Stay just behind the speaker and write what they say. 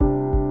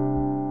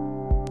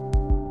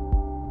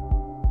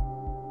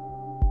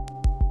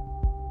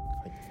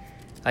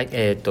はい、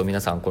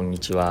皆さんこんに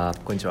ちは。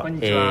こんにちは。こん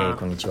に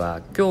ち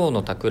は。今日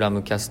のタクラ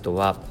ムキャスト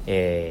は、だ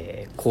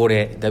いぶ恒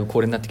例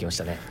になってきまし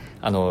たね。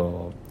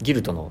ギ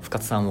ルトの深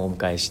津さんをお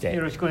迎えして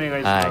よろしくお願い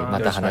します。はい、ま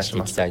た話して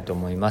いきたいと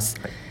思います。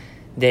はい、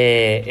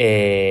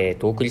で、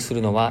お送りす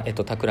るのは、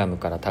タクラム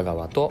から田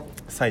川と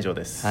西条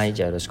です。はい、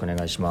じゃあよろしくお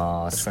願いし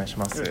ます。よろしく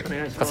お願いします。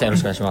深津さんよろし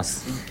くお願いしま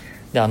す。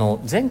で、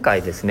前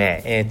回です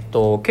ね、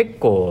結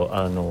構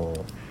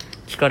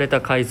聞かれ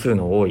た回数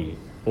の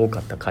多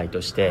かった回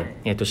として、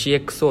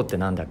CXO って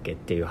なんだっけっ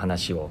ていう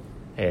話を、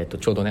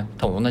ちょうどね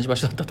多分同じ場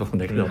所だったと思うん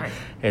だけど、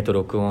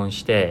録音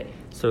して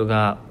それ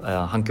が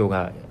反響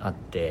があっ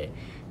て、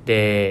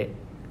で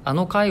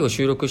回を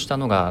収録した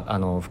のが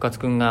深津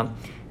くんが、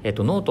ノ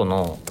ート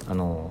の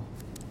ノ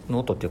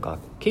ートっていうか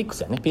ケイク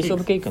スやね、ピースオ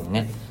ブケイクの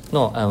ね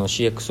の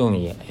CXO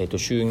に、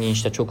就任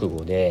した直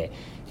後で、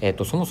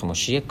そもそも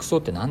CXO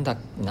って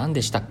何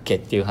でしたっけっ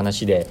ていう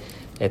話で、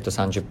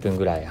30分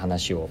ぐらい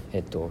話を、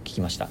聞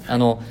きました。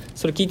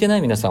それ聞いてな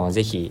い皆さんは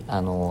ぜひア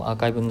ー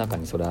カイブの中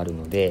にそれある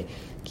ので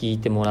聞い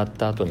てもらっ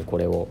た後にこ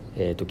れを、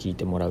聞い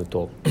てもらう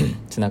と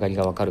つながり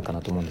が分かるか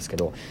なと思うんですけ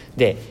ど、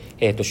で、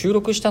収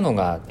録したの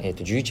が、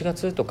11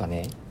月とか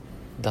ね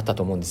だった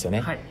と思うんですよ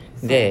ね。はい、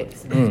で、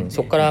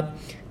そこから、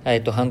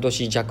半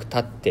年弱経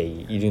って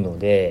いるの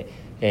で、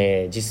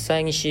実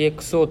際に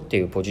CXO って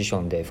いうポジシ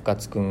ョンで深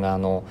津くんが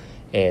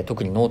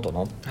特にノート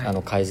の、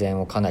改善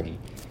をかなり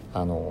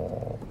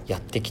や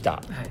ってき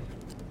た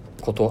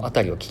ことあ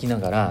たりを聞きな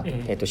がら、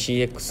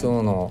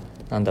CXO の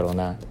なんだろう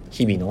な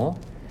日々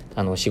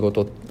の仕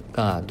事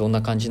がどん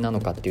な感じな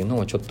のかっていうの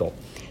をちょっと、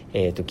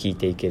聞い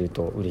ていける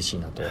と嬉しい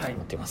なと思っ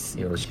てます。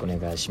よろしくお願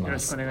いしま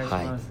す。よろしくお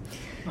願いします。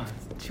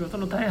仕事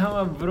の大半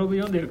はブログ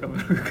読んでるかブ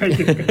ログ書い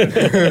てるか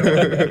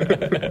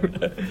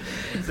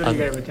それ以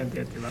外もちゃんと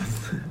やってま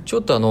す。ちょ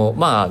っと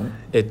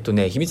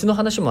秘密の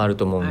話もある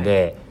と思うん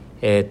で、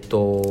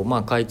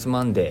かいつ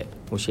まんで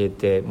教え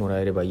てもら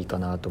えればいいか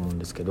なと思うん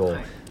ですけど、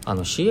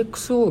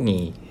CXO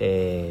に、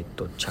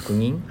着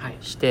任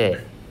して、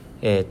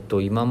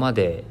今ま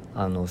で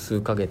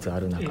数ヶ月あ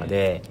る中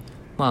で、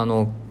ピ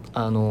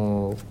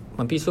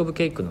ースオブ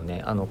ケイクの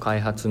ね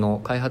開発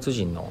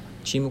陣の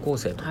チーム構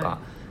成とか、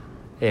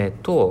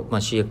と、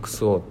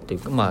CXO っていう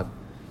か、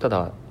た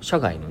だ社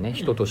外のね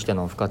人として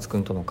の深津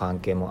君との関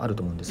係もある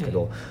と思うんですけ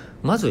ど、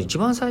まず一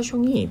番最初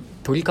に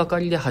取り掛か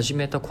りで始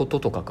めたこと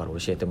とかから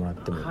教えてもらっ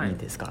てもいい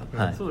ですか？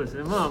そうです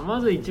ね、ま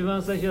ず一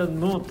番最初は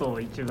ノートを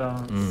一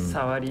番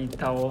触り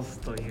倒す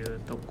という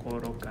とこ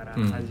ろから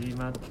始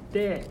まっ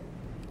て、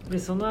で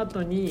その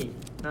後に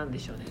何で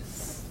しょうね、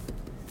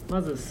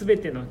まず全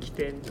ての起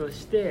点と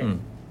して、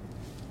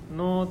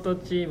ノート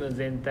チーム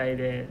全体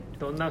で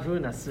どんな風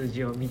な数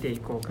字を見てい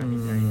こうかみ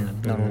たいな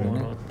とこ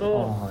ろ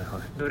と、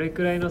どれ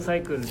くらいのサ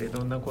イクルで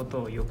どんなこ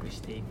とを良くし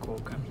ていこ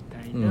うかみ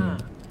たいな、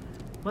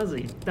まず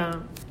一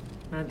旦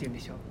なんて言うんで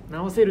しょう、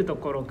直せると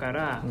ころか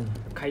ら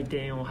回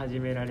転を始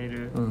められ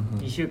る、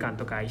2週間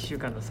とか1週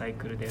間のサイ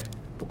クルで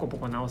ポコポ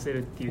コ直せ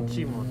るっていう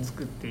チームを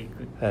作ってい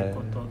くっていう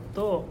こと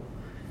と、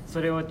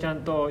それをちゃん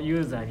とユ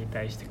ーザーに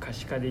対して可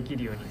視化でき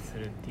るようにす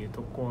るっていう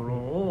ところ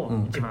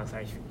を一番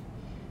最初に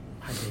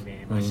始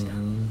めました。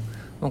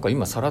なんか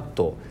今さらっ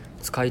と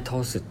使い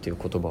倒すっていう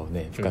言葉を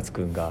ね深津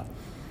くんが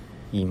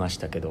言いまし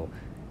たけど、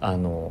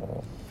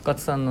深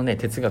津さんのね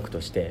哲学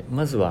として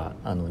まずは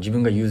自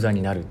分がユーザー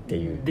になるって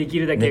いう、でき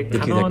るだけ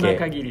可能な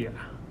限りはっ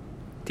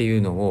てい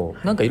うのを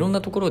なんかいろん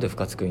なところで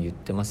深津くん言っ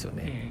てますよ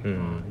ね。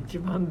一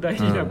番大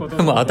事なこと、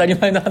当たり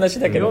前の話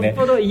だけどね、よっ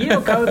ぽど家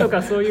を買うと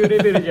かそういうレ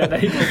ベルじゃな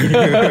い限り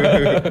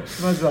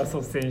まずは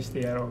率先し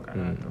てやろうか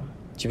なと、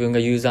自分が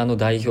ユーザーの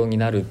代表に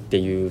なるって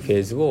いうフェ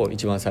ーズを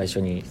一番最初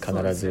に必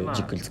ず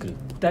じっくり作る、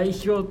代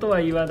表とは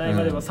言わない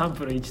までもサン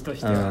プル1とし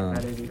てはな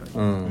れるよう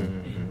に、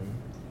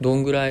ど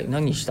んぐらい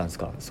何したんです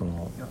か、そ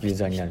のユー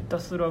ザーになる。ひた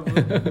すらノ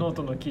ー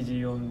トの記事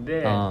読ん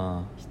で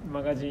マ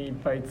ガジンいっ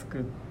ぱい作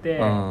っ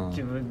て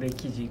自分で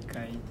記事書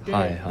いて、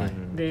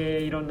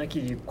でいろんな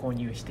記事購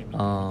入してみたみ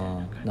たい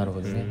な感じ。なる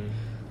ほどね。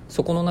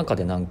そこの中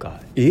でなん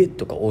か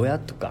とか親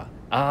とか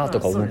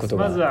とか思うこと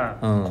が、まず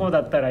はこう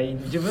だったらいい、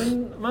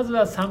まず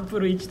はサンプ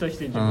ル1とし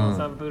て自分の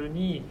サンプル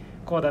に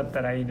こうだっ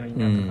たらいいのに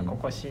なとか、こ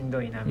こしんど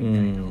いなみた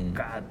いなのを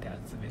ガーって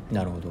集めて、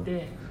なるほど。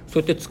そ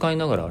うやって使い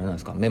ながらあれなんで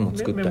すか、メモ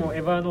作ったり。メモ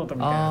エバーノート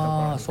みたい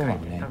なところに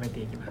書いて貯めて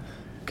いきます。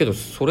けど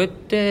それっ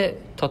て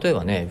例え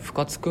ばね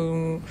深津く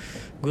ん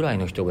ぐらい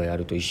の人がや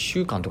ると1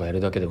週間とかやる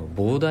だけでも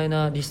膨大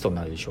なリストに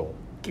なるでしょう。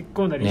結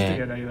構なリスト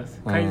にはなります、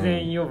改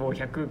善要望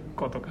100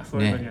個とかそ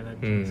ういうのにはなっ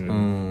ちゃうんですけど、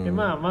で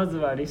まず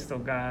はリスト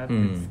ガ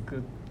ーって作っ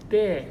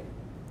て、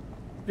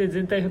で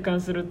全体俯瞰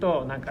する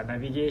となんかナ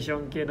ビゲーシ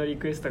ョン系のリ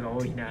クエストが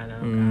多いな、な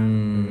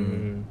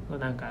ん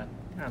か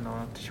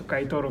初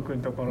回登録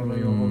のところの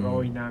要望が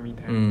多いなみ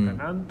たいなの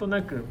がなんと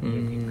なく見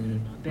えてくる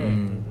ので、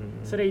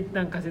それ一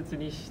旦仮説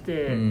にし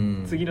て、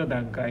次の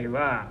段階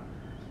は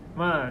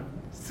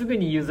すぐ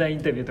にユーザーイ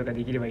ンタビューとか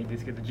できればいいんで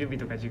すけど、準備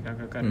とか時間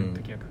かかる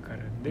時はかか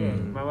るんで、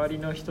周り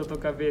の人と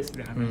かベース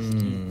で話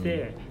聞い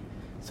て、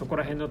そこ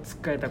ら辺のつっ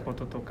かえたこ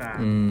ととか、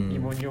うん、疑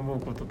問に思う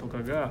ことと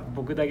かが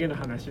僕だけの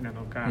話な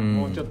のか、うん、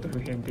もうちょっと普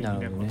遍的なこ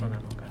となの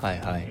か、はい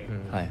はい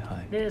はい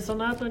はい。でそ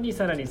の後に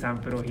さらにサン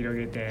プルを広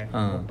げて、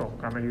もっと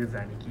他のユーザ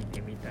ーに聞い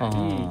てみた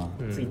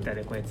り、ツイッター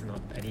でこやつ乗っ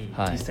たり、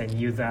実際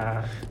にユー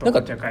ザーと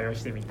お茶会を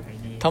してみたい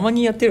に、たま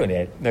にやってるよ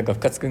ね。なんか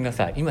深津くんが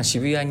さ、今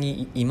渋谷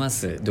にいま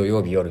す土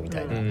曜日夜みた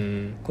いな、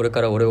これ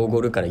から俺おご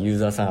るからユー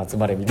ザーさん集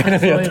まれみたいな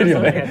のやってるよ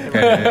ね。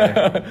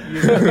ユ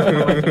ーザ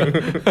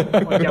ーさ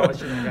んお茶を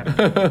しなが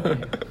ら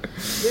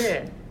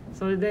で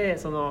それで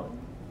その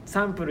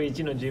サンプル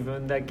1の自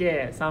分だ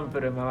け、サンプ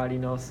ル周り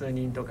の数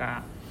人と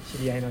か知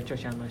り合いの著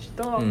者の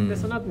人、で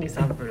その後に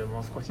サンプル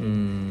も少しピ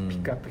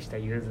ックアップした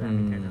ユーザー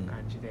みたいな感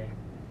じで、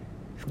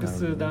複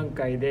数段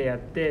階でやっ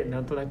て、な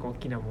んとなく大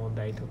きな問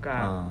題と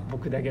か、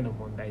僕だけの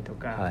問題と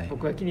か、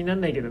僕は気になら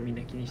ないけどみん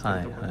な気にして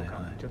るところと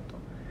かちょっと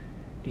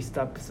リス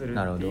トアップする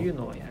っていう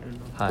のをや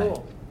るの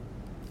と、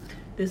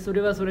でそ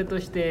れはそれと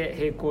して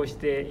並行し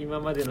て今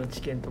までの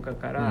知見とか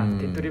から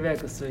手っ取り早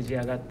く数字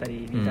上がった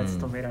り離脱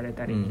止められ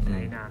たりみた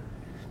いな、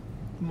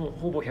もう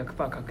ほぼ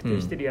 100% 確定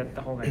してるやっ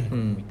た方がいい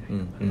みたい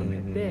なまとめ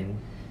て、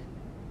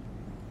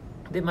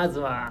でまず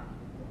は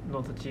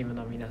ノートチーム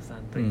の皆さ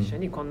んと一緒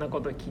にこんな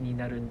こと気に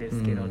なるんで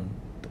すけど、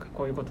とか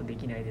こういうことで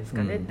きないです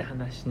かねって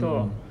話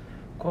と、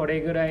こ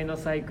れぐらいの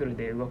サイクル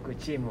で動く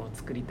チームを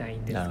作りたい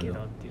んですけど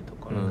っていうと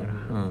ころか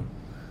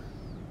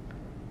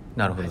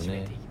ら始め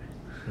ていきまし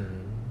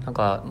た。なん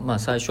かまあ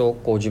最初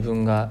こう自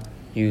分が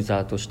ユーザ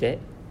ーとして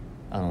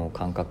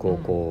感覚を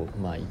こう、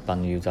まあ、一般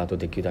のユーザーと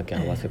できるだけ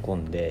合わせ込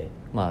んで、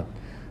ま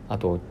あ、あ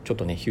とちょっ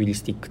とねヒューリ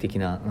スティック的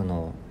な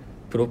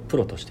プロ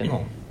として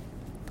の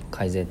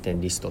改善点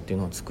リストっていう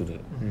のを作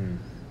る、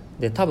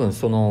で多分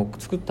その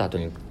作った後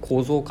に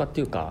構造化っ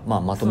ていうか、ま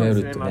あ、まとめ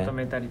るってね、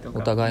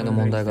お互いの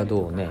問題が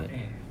どう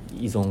ね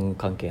依存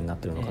関係になっ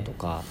てるのかと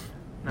か、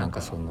なん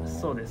かそ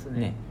うです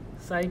ね、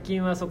最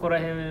近はそこら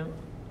辺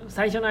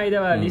最初の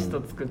間はリス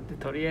ト作って、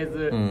とりあえ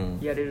ず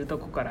やれると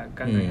こから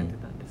ガンガンやって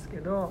たんですけ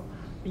ど、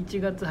1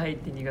月入っ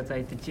て2月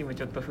入ってチーム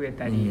ちょっと増え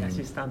たり、ア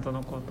シスタント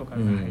の子とか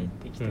が入っ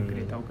てきてく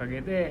れたおか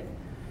げで、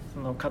そ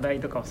の課題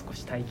とかを少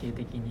し体系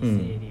的に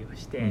整理を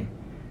して、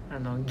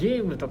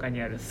ゲームとかに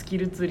あるスキ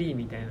ルツリー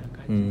みたいな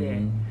感じ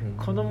で、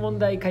この問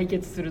題解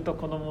決すると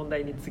この問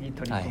題に次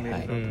取り組める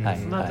ぞとか、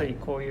その後に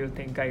こういう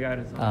展開があ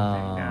るぞみたい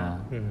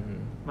な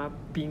マッ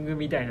ピング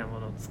みたいな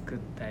ものを作っ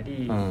た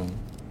り、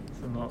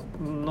その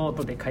ノー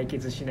トで解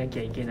決しなき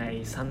ゃいけな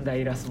い三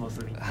大ラスボ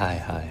スみたい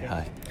な、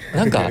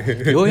なんか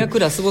ようやく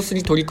ラスボス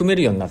に取り組め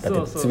るようになった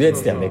ってつぶやい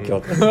てたよね今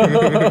日。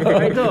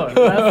割と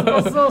ラ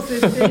スボスを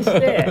設定し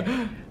て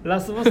ラ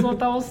スボスを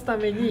倒すた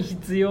めに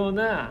必要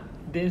な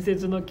伝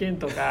説の剣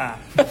とか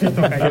盾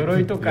とか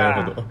鎧と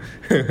か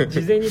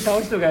事前に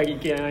倒しとかい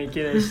けない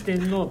四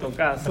天王と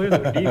かそういうの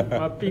をマ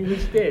ッピング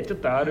してちょっ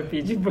と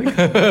RPG っぽい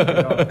感じ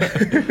だ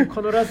けど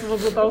このラスボ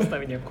スを倒すた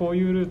めにはこう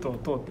いうルートを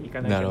通ってい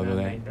かなきゃなら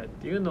ないんだっ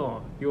ていうの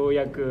をよう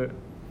やく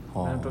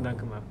なんとな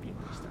くマッピン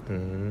グした。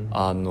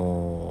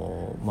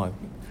まあ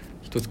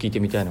一つ聞いて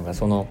みたいのが、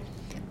その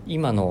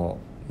今の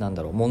なん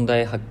だろう問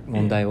題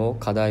を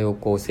課題を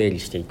こう整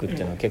理していくって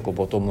いうのは結構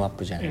ボトムアッ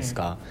プじゃないです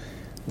か。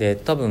で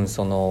多分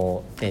そ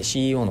の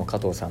CEO の加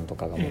藤さんと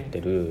かが持って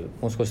る、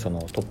もう少しそ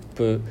のトッ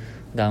プ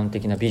ダウン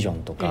的なビジョ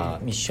ンとか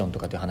ミッションと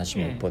かっていう話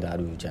も一方であ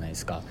るじゃないで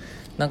すか。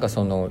なんか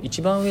その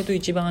一番上と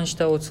一番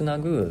下をつな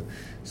ぐ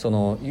そ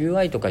の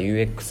UI とか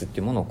UX っ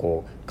ていうものを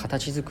こう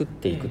形作っ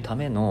ていくた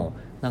めの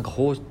なんか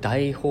大き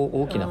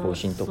な方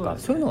針とか、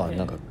そういうのは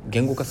なんか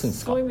言語化するんで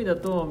すか？そういう意味だ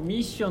とミ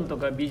ッションと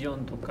かビジョ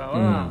ンとか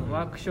は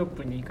ワークショッ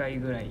プ2回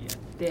ぐらいや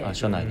って、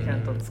社内でちゃ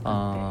んと作って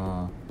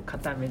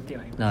固めて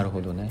はいます。なる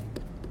ほどね。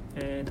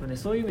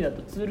そういう意味だ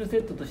とツールセ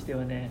ットとして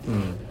はね、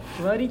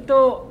割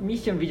とミ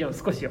ッションビジョン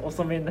少し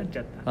遅めになっち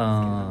ゃった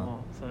ん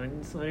ですけど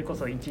も、それこ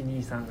そ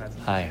123月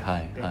に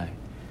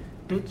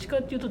どっちか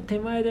っていうと手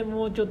前で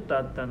もうちょっと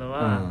あったの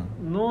は、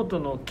ノート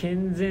の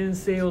健全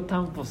性を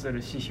担保する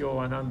指標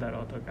は何だ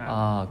ろうと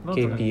か、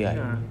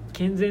KPI、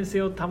健全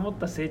性を保っ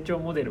た成長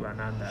モデルは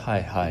何だろう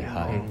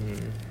っていう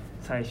のを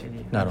最初に、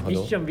ミ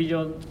ッションビジ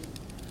ョン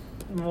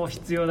も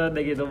必要なん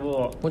だけど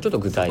もうちょっと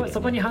具体的に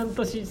そこに半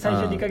年最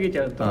初にかけち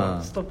ゃう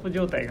とストップ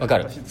状態が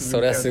半年続いちゃう。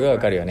それはすごいわ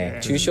かるよね。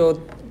抽象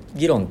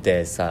議論っ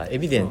てさエ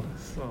ビデン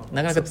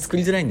なかなか作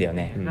りづらいんだよ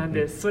ね。なん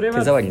でそれは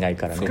手触りない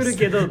からね、作る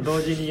けど同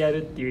時にや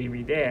るっていう意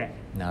味で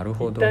なる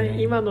ほど、ね、一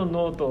旦今の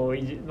ノート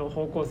の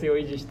方向性を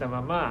維持した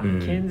まま、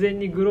健全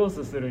にグロー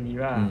スするに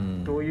は、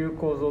どういう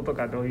構造と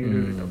かどういう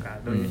ルールとか、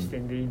どういう視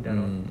点でいいんだ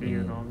ろうってい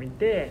うのを見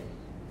て、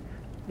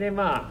で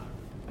まあ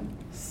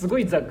すご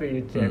いざっくり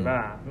言っちゃえ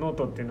ば、ノー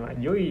トっていうのは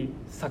良い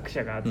作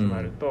者が集ま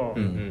ると、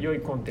良い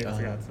コンテン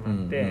ツが集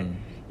まって、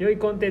良い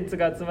コンテンツ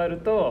が集まる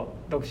と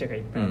読者がい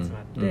っぱい集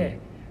まって、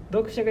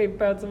読者がいっ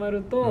ぱい集ま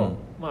ると、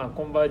まあ、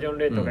コンバージョン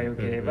レートが良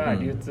ければ、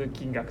流通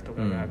金額と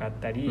かが上がっ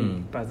た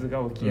り、バズ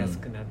が起きやす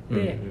くなっ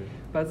て、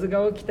バズ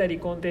が起きたり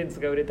コンテンツ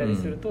が売れたり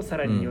すると、さ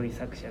らに良い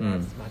作者が集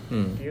まっ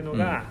てっていうの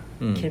が、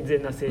健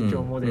全な成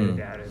長モデル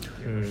であるって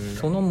いう、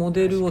そのモ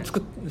デ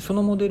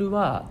ル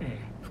は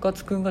深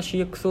津君が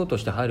CXO と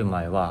して入る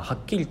前はは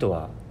っきりと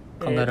は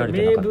考えられ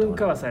てなかった明文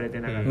化はされて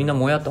なかった、みんな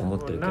もやと思っ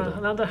てるけど、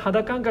なんと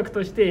肌感覚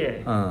とし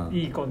て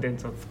いいコンテン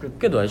ツを作っ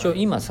てけどあれでしょ、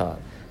今さ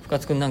深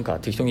津君なんか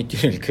適当に言って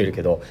るように聞こえる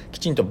けど、き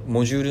ちんと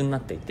モジュールにな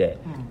っていて、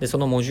でそ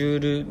のモジュ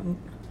ール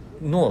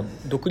の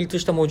独立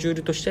したモジュー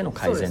ルとしての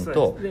改善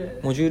と、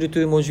モジュール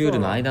とモジュール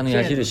の間の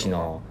矢印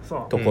の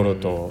ところ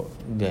と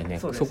でね、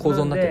そう構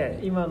造になってるね。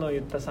今の言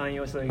った3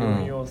要素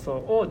4要素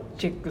を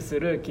チェックす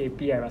る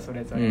KPI はそ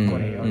れぞれこ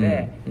れよ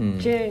で、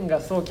チェーン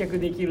が送客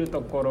できる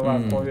ところ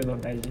はこういうのを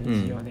大事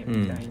にしようね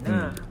みたい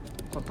な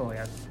ことを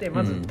やって、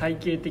まず体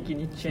系的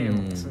にチェ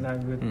ーンをつな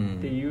ぐっ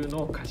ていう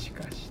のを可視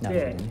化し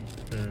て、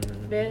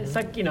でさ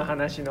っきの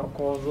話の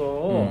構造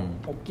を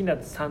大きな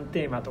3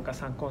テーマとか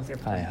3コンセプ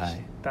トにし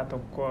たと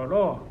こ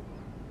ろ、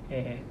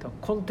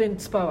コンテン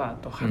ツパワー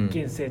と発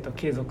見性と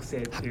継続性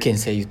っていう、発見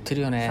性言って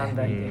るよね。3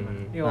大テーマ、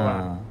要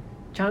は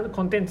ちゃんと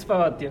コンテンツパ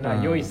ワーっていうのは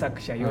良い作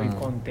者、良い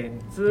コンテン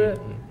ツ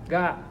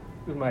が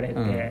生まれ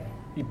て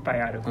いっぱ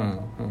いあるこ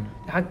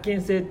と、発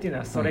見性っていうの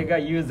はそれが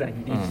ユーザー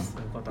にリーチす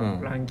ること、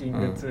ランキン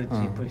グ、通知、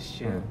プッ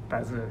シュ、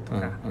バズと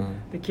か、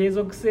で継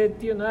続性っ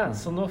ていうのは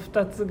その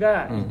2つ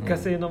が一過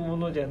性のも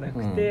のじゃな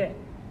くて、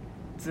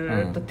ず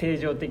っと定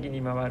常的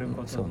に回る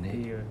ことって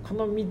いう、こ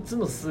の3つ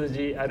の数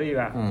字あるい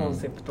はコン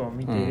セプトを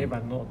見ていれば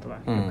ノートは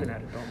良くな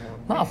ると思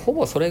う、まあほ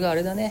ぼそれがあ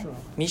れだね。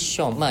ミッ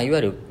ション、まあいわ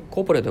ゆる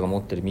コーポレートが持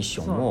ってるミッ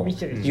ションも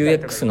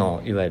UX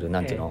のいわゆる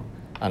なんていうの、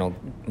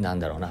なん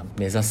だろうな、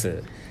目指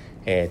す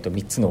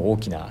3つの大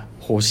きな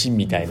方針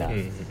みたいな、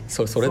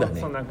それだ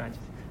ね。そんな感じ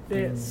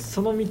で、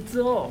その3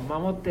つを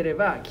守ってれ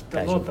ばきっと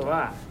ノート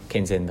は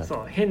健全だと。そ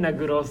う、変な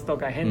グロースと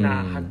か変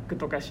なハック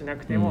とかしな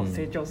くても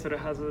成長する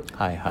はず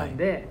なん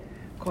で、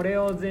これ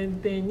を前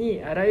提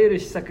にあらゆる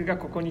施策が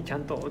ここにちゃ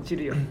んと落ち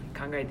るように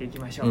考えていき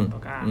ましょうと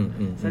か、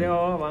それ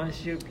を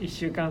1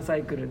週間サ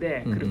イクル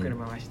でくるくる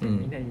回して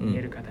みんなに見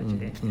える形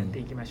でやって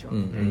いきましょう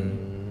みたいな、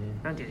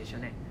なんて言うんでしょ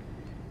うね、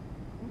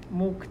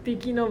目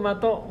的の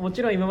的、も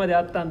ちろん今まで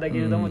あったんだけ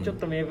れども、ちょっ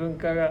と明文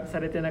化がさ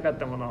れてなかっ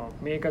たものを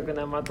明確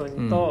な的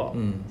にと、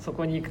そ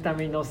こに行くた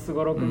めのす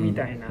ごろくみ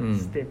たいな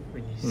ステップ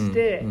にし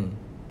て、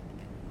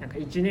なんか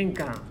1年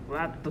間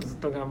わっとずっ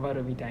と頑張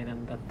るみたいな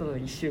んだと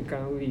1週間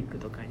ウィーク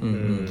とかに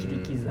切り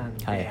刻ん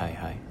で、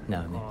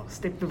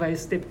ステップバイ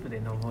ステップで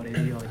登れ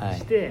るように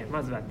して、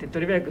まずは手っ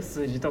取り早く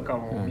数字とか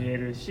も見え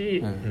る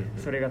し、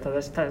それが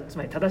つ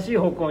まり正しい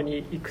方向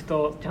に行く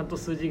とちゃんと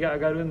数字が上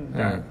がるん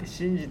だって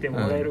信じても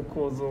らえる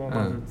構造を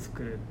まず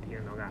作るってい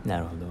うのが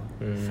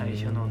最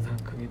初の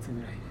3ヶ月ぐ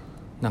らいで、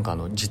なんか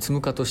実務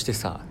家として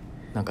さ、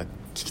なんか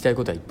聞きたい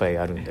ことはいっぱい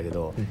あるんだけ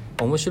ど、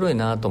面白い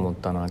なと思っ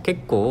たのは、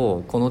結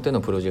構この手の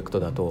プロジェクト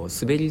だと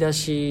滑り出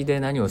しで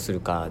何をする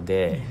か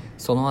で、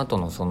その後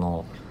のそ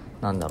の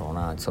なんだろう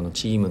な、その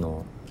チーム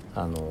の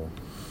パ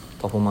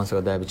フォーマンス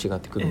がだいぶ違っ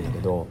てくるんだけ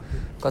ど、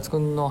深津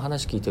君の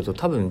話聞いてると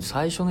多分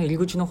最初の入り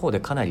口の方で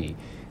かなり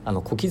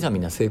小刻み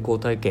な成功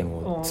体験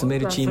を積め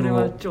るチーム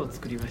を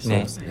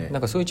ね、な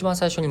んかそれを一番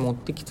最初に持っ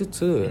てきつ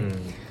つ、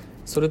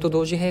それと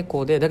同時並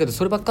行で、だけど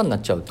そればっかにな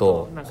っちゃう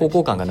と方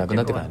向感がなく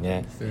なってから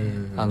ね、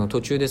途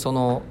中でそ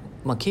の、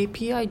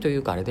KPI とい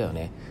うかあれだよ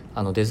ね、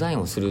デザイン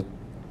をする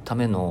た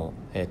めの、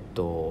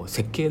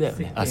設計だよ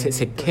ね、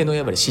設計の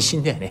やっぱり指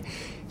針だよね、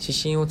指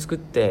針を作っ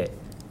て、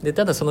で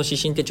ただその指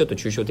針ってちょっと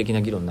抽象的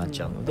な議論になっ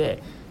ちゃうの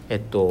で、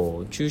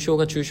抽象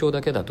が抽象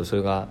だけだとそ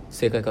れが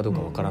正解かどう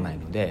かわからない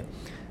ので、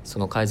そ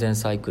の改善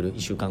サイクル1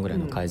週間ぐらい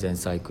の改善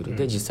サイクル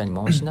で実際に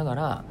回しなが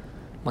ら、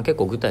結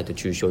構具体と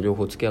抽象両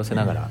方付け合わせ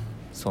ながら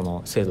そ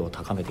の精度を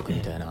高めていくみ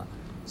たいな、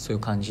そういう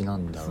感じな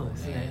んだろうね。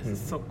そうですね、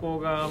そこ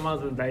がま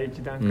ず第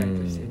一段階と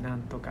してなん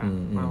とか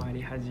回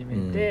り始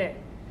めて、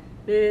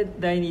で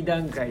第2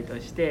段階と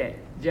して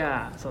じ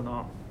ゃあそ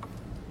の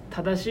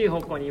正しい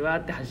方向にわー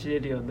って走れ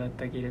るようになっ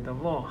たけれど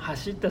も、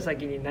走った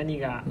先に何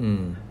が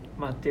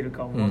待ってる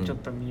かをもうちょっ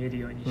と見える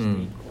ようにし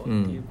ていこ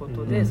うっていうこ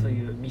とで、そう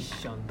いうミッ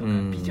ションとか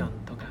ビジョン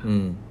とか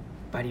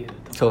バリュー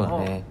とか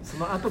をそ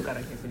の後か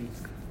ら逆に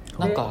作る。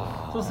なん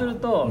かそうする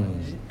と、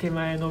手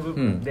前の部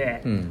分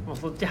で、もう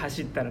そっち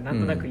走ったらなん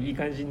となくいい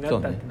感じにな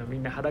ったっていうのをみ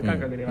んな肌感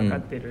覚で分か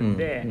ってるん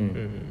で、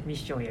ミッ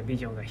ションやビ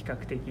ジョンが比較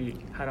的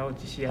腹落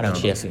ちし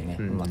やすいね。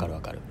分かる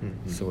分かる、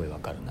すごい分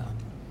かるな。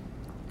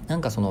な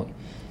んかその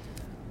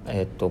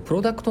プ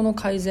ロダクトの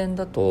改善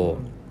だと、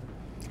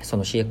そ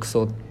の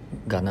CXO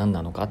が何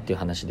なのかっていう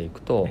話でい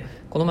くと、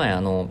この前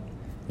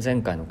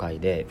前回の回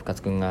で深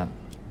津君が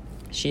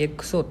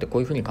CXO ってこ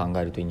ういうふうに考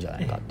えるといいんじゃ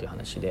ないかっていう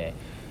話で、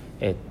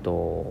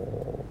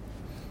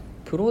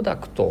プロダ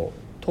クト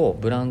と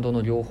ブランド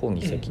の両方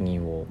に責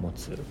任を持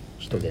つ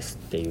人です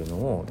っていうの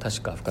を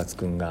確か深津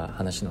君が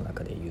話の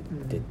中で言っ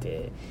て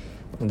て、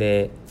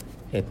で、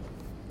そ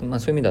う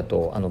いう意味だ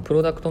とプ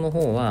ロダクトの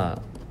方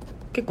は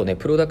結構ね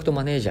プロダクト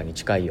マネージャーに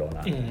近いよう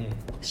な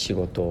仕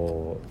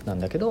事なん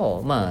だけ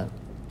ど、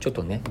ちょっ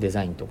とねデ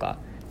ザインとか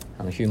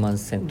ヒューマン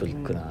セントリ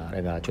ックなあ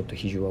れがちょっと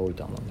比重は多い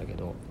とは思うんだけ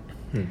ど、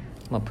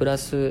プラ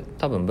ス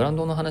多分ブラン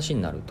ドの話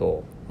になる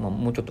と、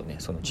もうちょっとね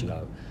その違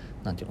う、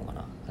なんていうのか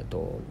な、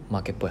マ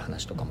ーケっぽい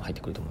話とかも入っ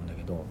てくると思うんだ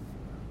けど、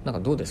なんか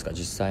どうですか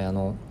実際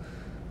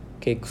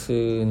ケイク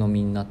スの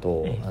みんな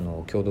と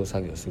共同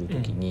作業すると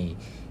きに、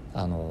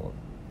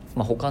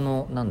他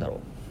のなんだろう、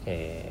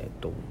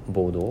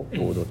ボー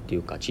ドってい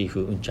うかチー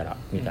フうんちゃら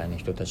みたいな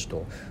人たち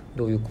と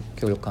どういう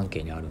協力関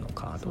係にあるの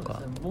かと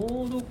か、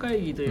ボード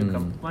会議というか、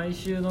毎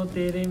週の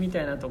定例み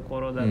たいなとこ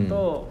ろだ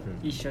と、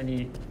一緒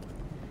に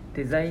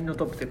デザインの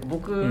トップというか、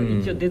僕、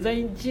一応デザ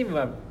インチーム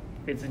は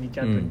別にち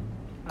ゃん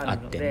とあ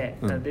るので、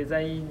デ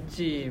ザイン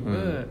チー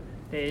ム、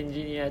エン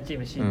ジニアチー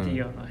ム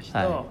CTO の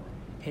人、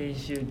編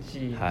集チ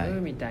ー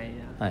ムみたい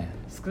な、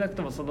少なく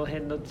ともその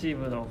辺のチー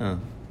ムの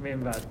メ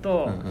ンバー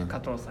と加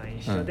藤さん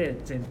一緒で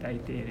全体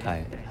定例みた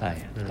いなやっ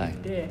て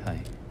いて、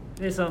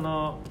でそ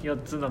の4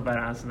つのバ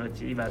ランスのう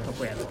ち今ど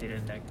こやってる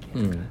んだっけ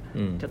とか、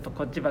ちょっと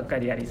こっちばっか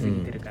りやりすぎ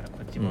てるからこ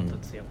っちもっと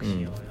強くしよ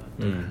うよ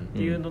とかって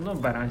いうのの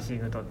バランシ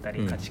ング取った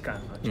り、価値観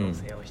の調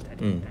整をした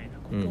りみたい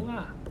なこと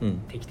は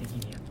定期的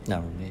にやってる。な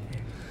るほどね。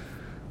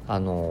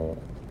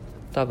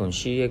多分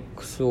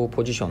CXO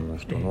ポジションの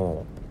人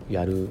の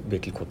やるべ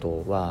きこ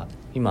とは、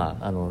今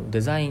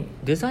デザイン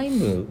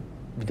部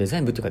ってい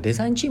うかデ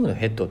ザインチームの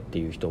ヘッドって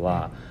いう人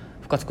は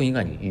深津君以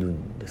外にいる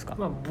んですか？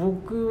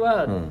僕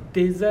は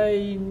デザ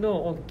イン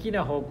の大き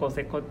な方向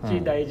性、こっ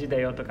ち大事だ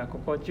よとか、こ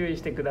こ注意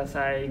してくだ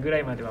さいぐら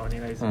いまではお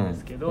願いするんで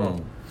すけど、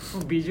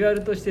ビジュア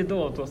ルとして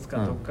どう落とす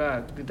かと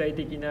か、具体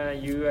的な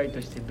UI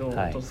としてどう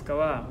落とすか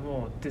は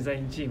もうデザ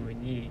インチーム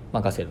に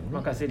任せ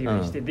るよう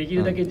にして、でき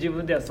るだけ自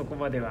分ではそこ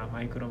までは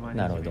マイクロマ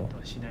ネジメント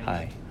をしな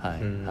いよ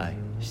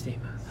うにしてい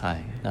ます。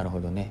なるほ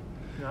どね。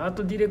アー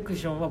トディレク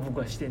ションは僕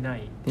はしてな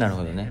いですね。なる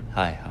ほどね。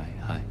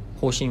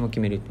方針を決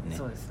めるってね。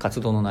活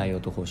動の内容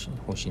と方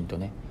針と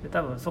ね。で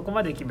多分そこ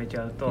まで決めち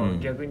ゃうと、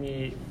逆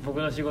に僕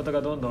の仕事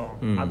がどんどん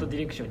アートディ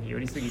レクションに寄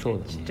りすぎて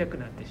ちっちゃく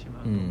なってし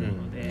まうと思う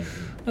ので、だ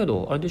け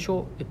どあれでし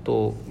ょ、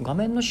画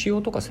面の仕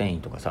様とか繊維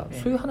とかさ、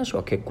そういう話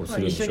は結構す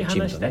るんでしょ、一緒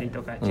に話したり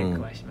とかチェッ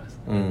クはします、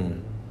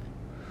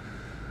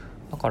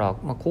だから、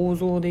構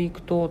造でい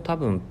くと多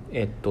分、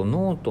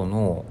ノート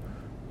の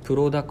プ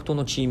ロダクト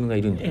のチームが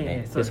いるんだよ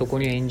ね。でそこ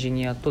にエンジ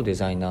ニアとデ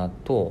ザイナー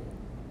と、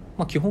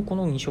基本こ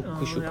の2職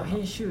種かな。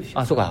編集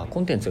者、そうか、コ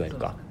ンテンツがいる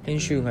か、編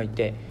集がい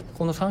て、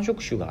この3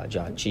職種がじ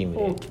ゃあチーム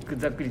で大きく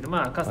ざっくりと、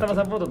カスタマー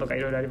サポートとか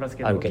いろいろあります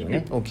けど、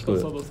ね、大きく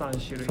その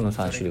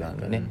3種類があるん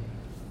だよね。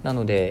な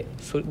ので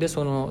そ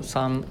の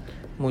3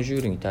モジュ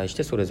ールに対し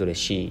てそれぞれ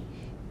チ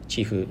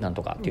ーフなん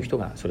とかっていう人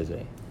がそれぞ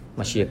れ、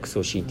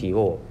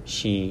CXO、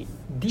CTO、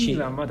D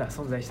はまだ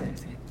存在してないで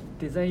すね。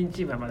デザイン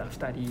チームはまだ2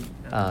人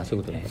なんで。そう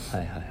いうことね。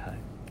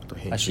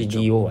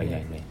CDO はいな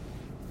いね。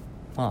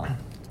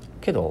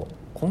けど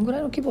こんぐら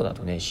いの規模だ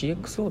とね、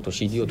 CXO と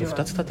CDO と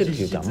2つ立てる理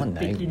由ってあんまり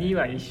ないよね。実質的に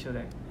は一緒だ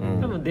よ、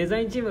多分デザ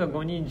インチームが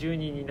5人10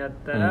人になっ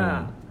た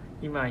ら、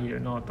今い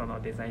るノート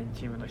のデザイン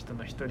チームの人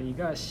の1人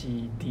が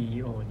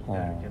CDO に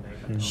なるんじゃない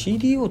かと。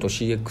CDO と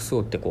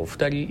CXO ってこう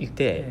2人い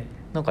て、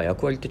なんか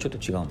役割ってちょっと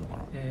違うのか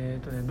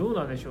な。どう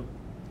なんでしょう。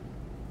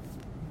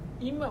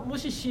今も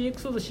し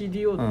CXO と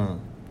CDO、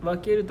分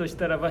けるとし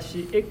たらば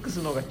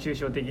CX の方が抽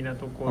象的な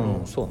とこ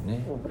ろ、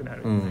多くな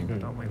るんじゃないか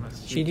と思いま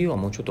すし、CDO は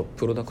もうちょっと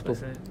プロダクト、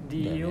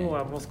DO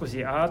はもう少し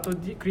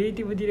クリエイ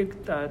ティブディレク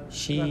タ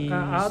ー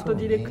かアート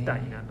ディレクタ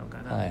ーになるのか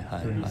な、よ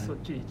りそっ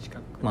ちに近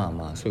く。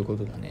そういうこ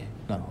とだね。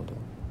なるほど。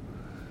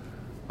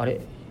あ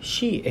れ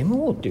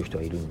CMO っていう人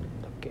はいるんだ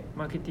っけ？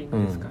マーケティング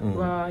ですか、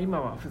は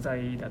今は不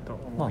在だと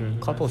思いま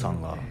す、加藤さ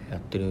んがやっ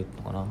てる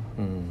のかな。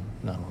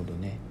なるほど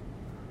ね。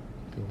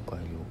了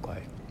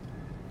解。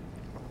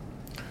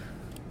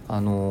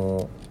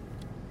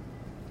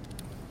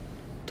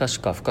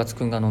確か深津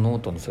君がノー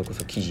トのそれこ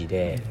そ記事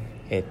で、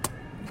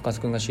深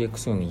津君が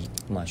CXO に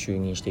就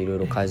任していろい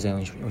ろ改善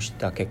をし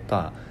た結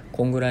果、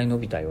こんぐらい伸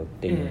びたよっ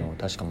ていうのを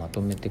確かま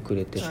とめてく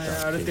れてたって、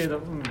ある程度、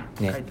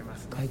書いてま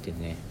す、書いて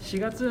ね。4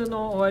月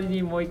の終わり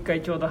にもう一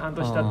回ちょうど半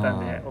年経ったん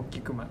で大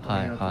きくまと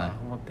めようとは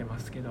思ってま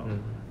すけど、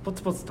ポ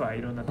ツポツとは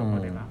いろんなところ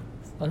では、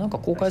なんか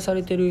公開さ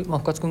れてる、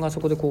深津君が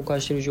そこで公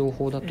開してる情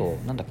報だと、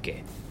なんだっ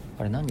け、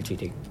あれ何につい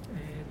て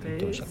言っ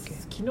てましたっけ？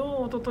昨日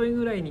一昨日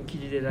ぐらいに記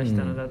事で出し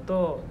たのだ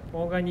と、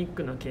オーガニッ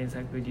クの検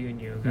索流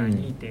入が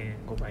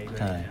 2.5 倍ぐ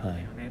らいになったよ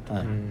ねと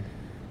か、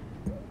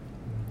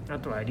あ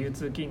とは流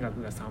通金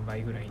額が3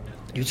倍ぐらいになっ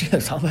て、流通金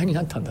額3倍に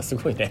なったんだ。す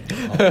ごいね。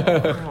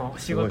も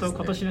う今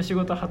年の仕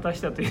事を果たし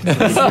たというその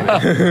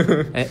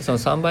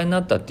3倍に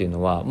なったっていう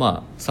のは、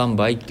3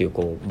倍っていう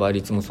倍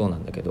率もそうな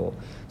んだけど、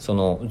そ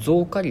の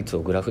増加率を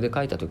グラフで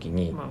書いた時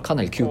にか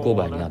なり急勾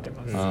配になって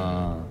ます。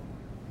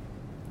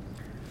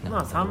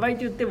3倍っ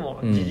て言っても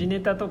時事ネ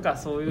タとか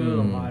そういう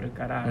のもある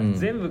から、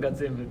全部が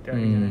全部ってわ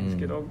けじゃないです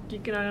けど、大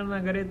きな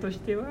流れとし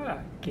ては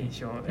減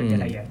少、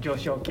上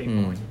昇傾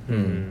向に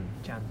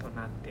ちゃんと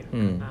なって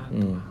るかな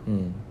とは。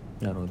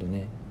なるほど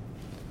ね。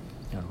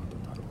なる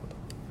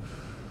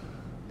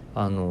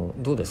ほど。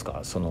どうですか、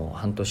その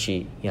半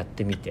年やっ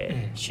てみ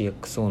て、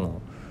CXO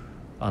の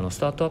ス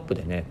タートアップ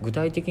でね、具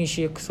体的に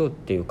CXO っ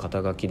ていう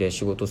肩書きで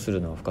仕事す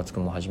るのは深津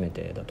君も初め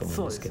てだと思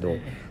うんですけど、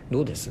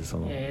どうです？そ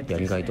のや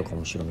りがいとか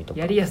面白みとか。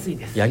やりやすい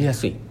です。やりや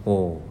すい。一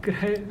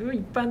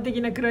般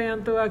的なクライア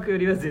ントワークよ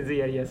りは全然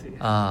やりやすいです。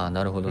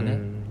なるほどね。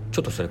ち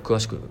ょっとそれ詳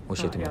しく教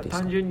えてもらっていいですか？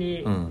単純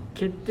に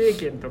決定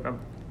権とか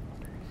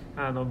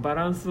バ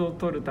ランスを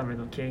取るため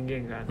の権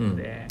限があるの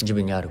で、自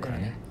分にあるから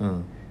ね、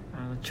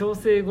調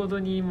整ごと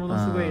にもの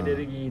すごいエネ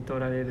ルギー取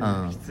られる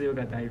必要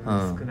がだいぶ少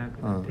な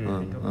くなっていた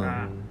りと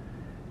か、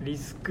リ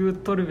スク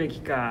取るべ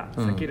きか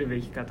避けるべ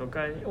きかと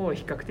かを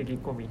比較的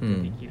コミット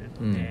できる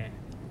ので、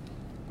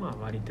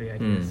割とや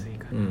りやすい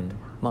かなと、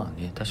まあ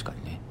ね、確か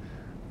にね、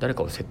誰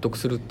かを説得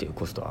するっていう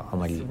コストはあ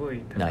まり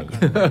ない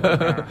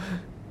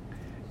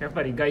やっ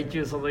ぱり外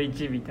注その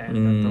1みたいな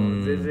のだと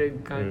全然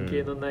関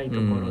係のないと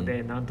ころ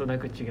でなんとな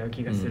く違う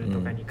気がすると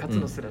かに勝つ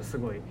のすらす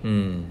ごい時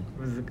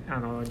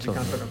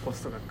間とかコ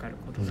ストがかかる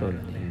ことがある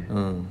ので、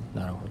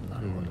なるほどな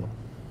るほど。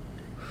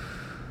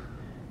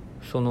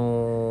そ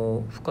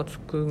の深津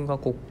君が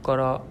こっか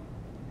ら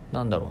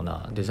なんだろう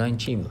な、デザイン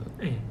チーム、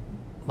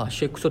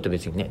CXO って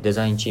別にねデ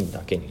ザインチーム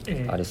だけに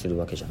あれする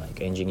わけじゃない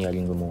か、エンジニアリ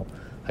ングも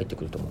入って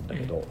くると思うんだ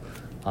けど、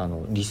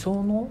理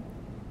想の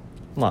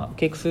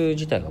KX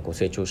自体がこう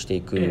成長して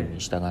いくに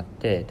従っ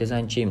て、デザ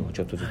インチームを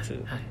ちょっとず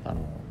つ、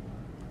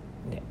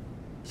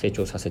成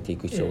長させてい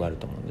く必要がある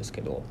と思うんです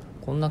けど、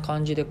こんな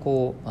感じで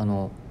こう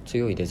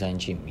強いデザイン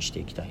チームにし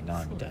ていきたい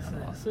なみたいな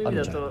のはあるんじゃないかな。そういう意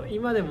味だと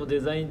今でもデ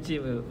ザインチ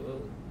ーム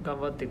頑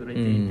張ってくれ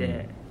ていていいん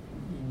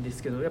で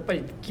すけど、やっぱ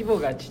り規模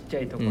がちっちゃ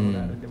いところ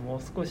があるんで、もう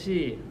少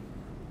し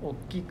大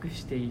きく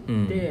していっ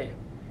て、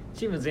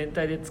チーム全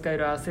体で使え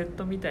るアセッ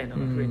トみたいの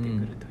が増えてく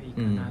るといい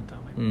かなと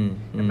思いま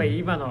す。やっぱり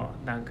今の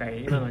段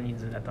階、今の人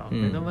数だと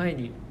目の前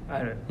にあ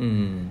る、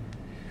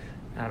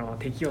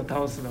敵を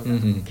倒すのが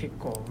結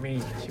構メイン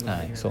の仕事になっ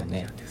ちゃうん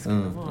ですけど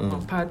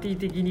も、パーティー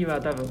的には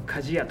多分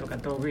鍛冶屋とか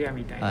道具屋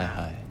みたい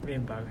なメ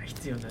ンバーが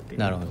必要になってくる。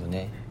なるほど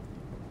ね。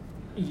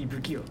いい武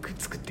器を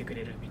作ってく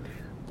れるみたいな。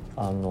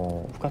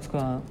深津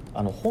君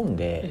本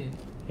で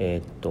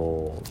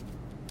も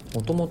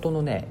ともと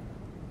のね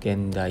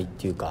現代っ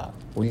ていうか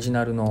オリジ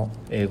ナルの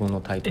英語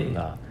のタイトル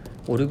が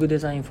オルグデ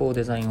ザイン for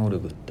デザインオル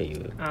グってい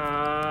う、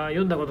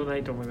読んだことな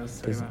いと思います。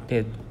それは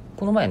で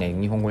この前ね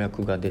日本語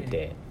訳が出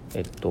て、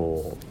デ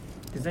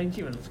ザインチ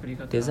ームの作り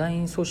方、デザイ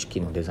ン組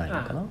織のデザイン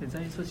かな、デザ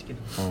イン組織の、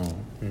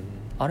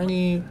あれ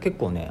に結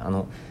構ね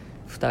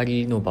2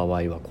人の場合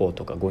はこう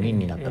とか5人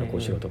になったらこ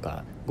うしろと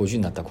か、50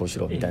になったらこうし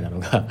ろみたいなの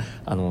が、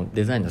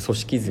デザインの組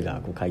織図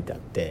がこう書いてあっ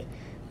て、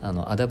ア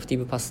ダプティ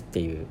ブパスって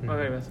いう、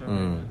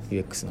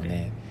UX の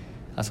ね、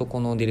あそこ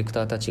のディレク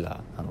ターたち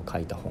が書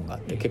いた本があ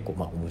って、結構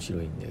面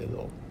白いんだけ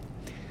ど、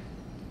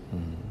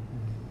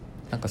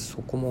なんか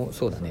そこも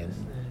そうだね、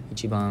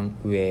一番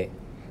上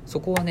そ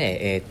こは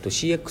ね、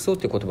CXO っ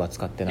ていう言葉は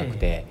使ってなく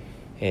て、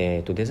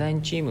デザイ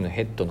ンチームの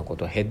ヘッドのこ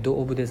とはヘッド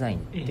オブデザイン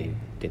って言っ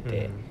て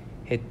て、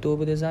ヘッドオ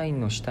ブデザイ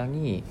ンの下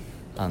に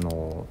なん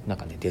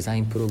かねデザ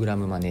インプログラ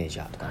ムマネージ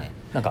ャーとかね、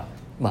なんか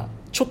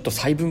ちょっと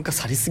細分化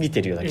されすぎて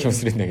るような気も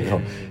するんだけ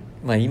ど、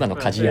今の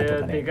鍛冶屋と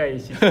かね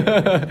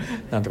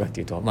なんとかっ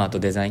ていうと、あと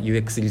デザイン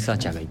UX リサー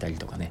チャーがいたり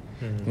とかね、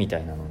みた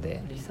いなの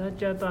で、リサー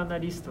チャーとアナ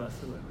リストは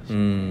すごい欲しい。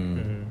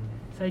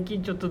最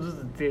近ちょっとず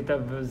つデータ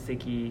分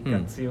析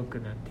が強く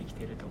なってき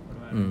てるとこ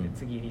ろがあるので、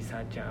次リサ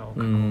ーチャーを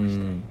確保し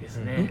たいです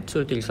ね。そ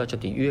れってリサーチャー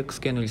って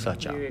UX 系のリサー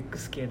チャー？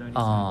 UX 系のリサ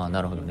ーチャー。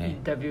なるほどね。イン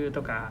タビュー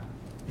とか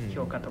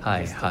評価とか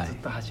テストずっ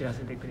と走ら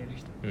せてくれる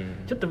人、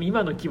ちょっと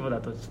今の規模だ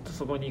とちょっと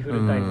そこにフ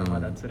ルタイムま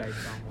だ辛いとは思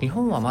う。日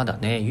本はまだ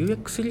ね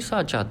UX リサ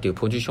ーチャーっていう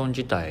ポジション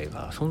自体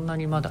がそんな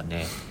にまだ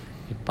ね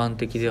一般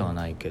的では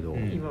ないけど、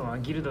今は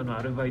ギルドの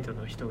アルバイト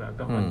の人が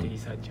頑張ってリ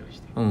サーチを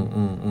して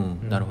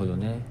なるほど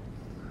ね。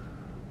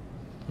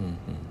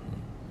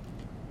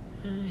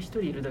一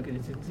人いるだけで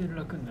全然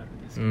楽になる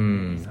んですよ、リ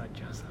サー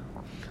チャーさん。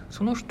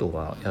その人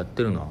がやっ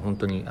てるのは本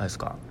当にあれです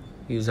か、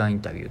ユーザーイ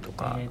ンタビューと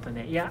か？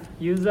いや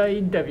ユーザー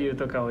インタビュー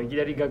とかをいき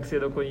なり学生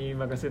の子に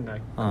任せるのは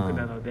酷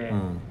なので、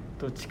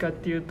どっちかっ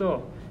ていう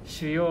と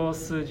主要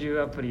数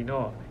十アプリ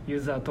のユ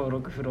ーザー登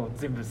録フローを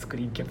全部スク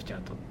リーンキャプチャ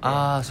ー取っ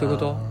て、そういう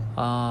こと？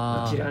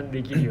一覧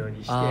できるよう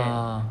にして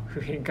普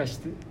遍化し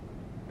て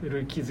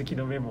る気づき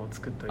のメモを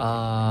作っといて。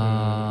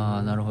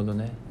なるほど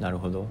ね、なる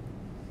ほど。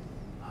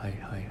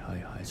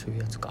そういう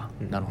やつか、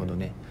なるほど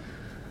ね。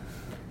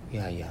い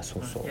やそ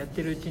うやっ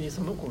てるうちに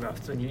その子が普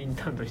通にイン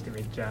ターンとして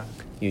めっちゃ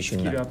優秀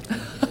になる。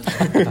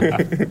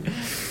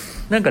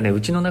スなんかね、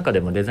うちの中で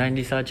もデザイン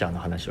リサーチャーの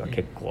話は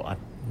結構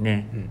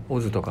ね、オ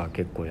ズとか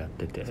結構やっ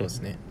てて、そうです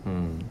ね。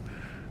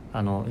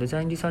デ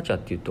ザインリサーチャー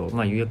っていうと、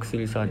UX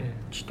リサー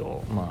チ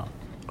と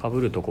被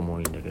るとこも多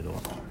いんだけど、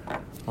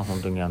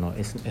本当にエ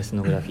ス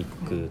ノグラフィ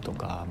ックと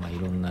か、い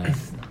ろんなエ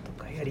スノ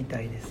とかやり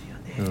たいですよ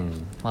ね。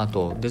あ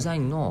とデザイ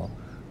ンの、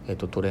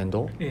トレン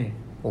ド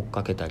追っ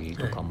かけたり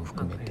とかも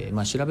含めて、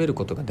調べる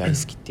ことが大好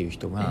きっていう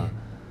人が、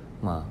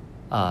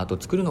あと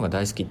作るのが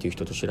大好きっていう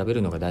人と調べ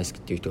るのが大好き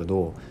っていう人が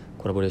どう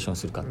コラボレーション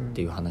するかっ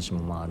ていう話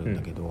もあるん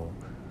だけど、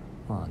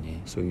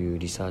そういう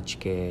リサーチ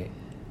系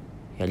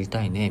やり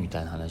たいねみ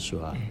たいな話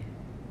は、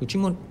うち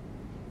も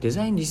デ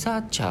ザインリサ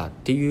ーチャーっ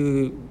て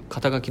いう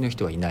肩書きの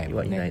人はいない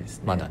もんね。いないです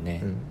ね、まだ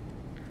ね、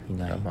い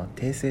ない。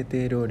定性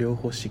定量両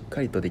方しっ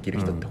かりとできる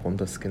人って本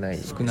当少ない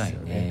ですよね。少ないよ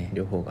ね、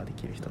両方がで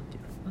きる人ってい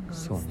うのは。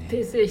そうね、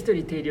定性一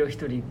人定量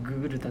一人グ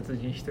ーグル達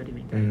人一人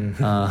みたい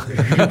な、そうだ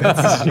ね、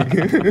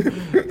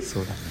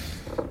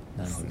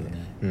なるほど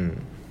ね。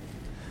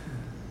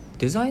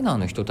デザイナー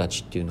の人た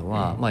ちっていうの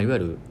は、いわ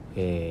ゆ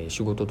る、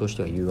仕事とし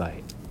ては UI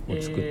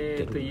を作っ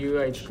てる、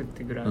UI 作っ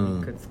てグラフィ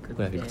ック作って、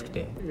グラフィック作っ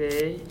て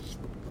で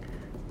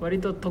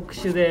割と特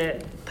殊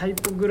でタイ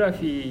ポグラフ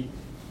ィー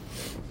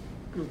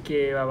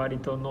系は割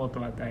とノート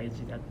は大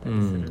事だった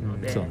りする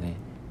ので、そうね、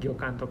行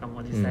間とか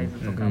文字サイズ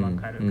とか分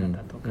かる方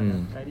とかだっ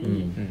た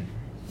り、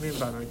メン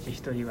バーのうち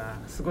1人は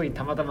すごい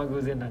たまたま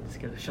偶然なんです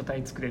けど書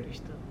体作れる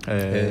人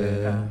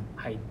が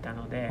入った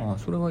ので、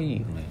それはい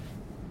いよね。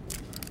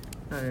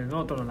なので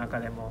ノートの中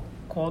でも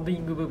コーデ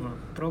ィング部分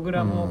プログ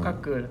ラムを書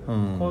くコ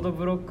ード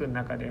ブロックの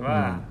中で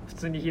は普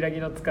通に平木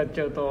の使っち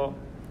ゃうと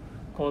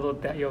コードっ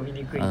て読み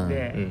にくいん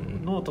で、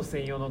ノート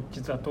専用の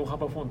実は等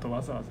幅フォントを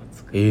わざわざ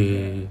作っ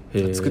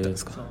て、作ったんで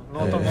すか。そう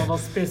ノートモノ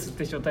スペースっ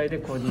て書体で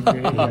コーディ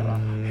ングエリアは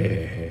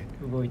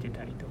動いて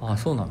たりとか。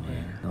そうなのね。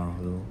なる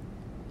ほど。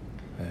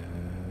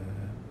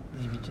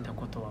地道な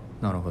ことは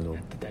なるほど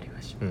やってたり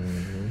はしま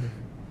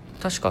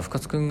す。確か深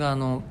津君が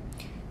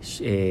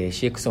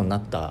CXO にな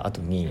った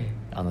後に、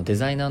デ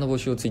ザイナーの募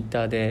集をツイッ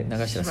ターで流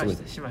したらすごい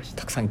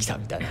たくさん来た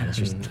みたいな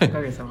話をしてお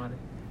かげさまで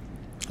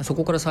そ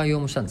こから採用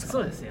もしたんですか。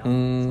そうですよ。そ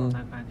んな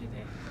感じ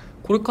で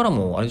これから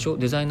もあれでしょ、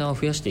デザイナーを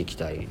増やしていき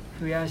たい。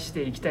増やし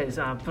ていきたいで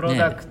す。プロ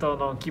ダクト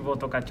の規模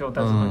とか調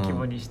達の規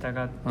模に従って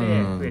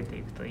増えて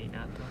いくといいな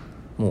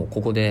と。もう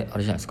ここであ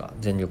れじゃないですか、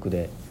全力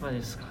で。マジ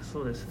ですか。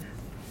そうですね、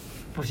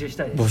募集し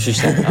たいです。募集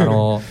した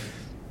い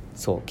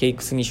そうケイ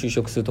クスに就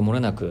職すると漏れ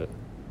なく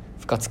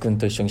深津君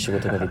と一緒に仕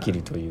事ができ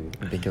るという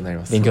勉強になり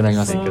ます。勉強になり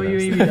ます。そうい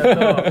う意味だ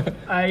と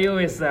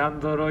iOS、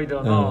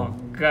Android の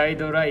ガイ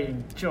ドライ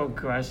ン超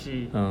詳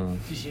しい、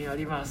自信あ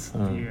りますっ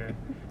ていう、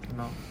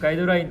ガイ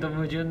ドラインと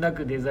矛盾な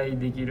くデザイン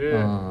できる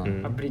ア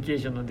プリケー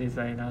ションのデ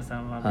ザイナーさ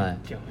んはめっ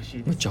ちゃ欲し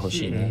いですし、めっちゃ欲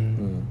しいね、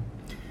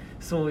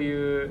そう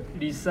いう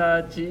リサ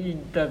ーチイ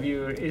ンタビ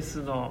ュー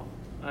S の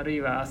ある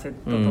いはアセッ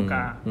トと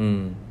か、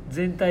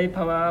全体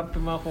パワーアップ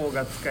魔法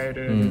が使え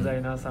るデザ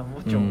イナーさん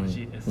も超欲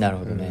しいです。なる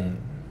ほどね。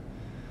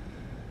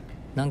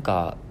なん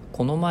か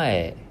この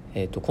前、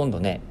今度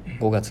ね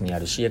5月にあ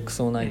る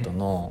CXO ナイト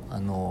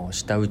の、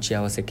下打ち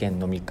合わせ兼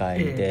飲み会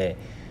で、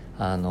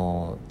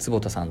坪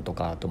田さんと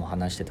かとも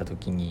話してた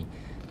時に、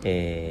い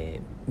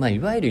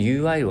わゆる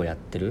UI をやっ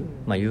てる、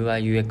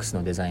UIUX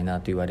のデザイナー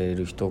と言われ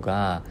る人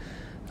が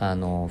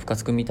深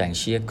津君みたいに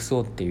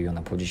CXO っていうよう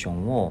なポジショ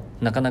ンを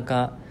なかな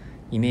か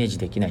イメージ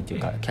できないという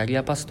か、キャリ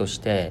アパスとし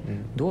て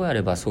どうや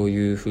ればそう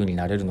いう風に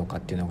なれるのか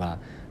っていうのが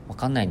分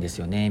かんないんです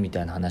よねみ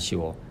たいな話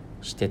を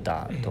して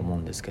たと思う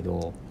んですけ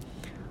ど、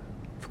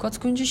深津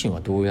君自身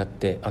はどうやっ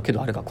てけ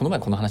どあれかこの前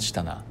この話し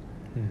たな、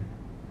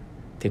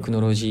テク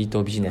ノロジー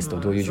とビジネスと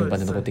どういう順番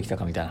で登ってきた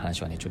かみたいな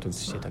話はねちょっとず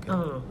つしてたけ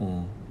ど、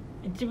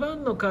一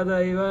番の課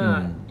題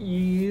は、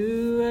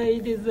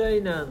UI デザ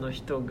イナーの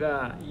人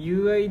が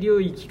UI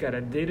領域か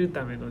ら出る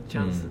ためのチ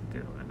ャンスって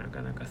いうのがな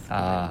かなか少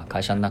ない、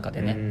会社の中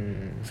でね、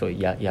そう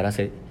やら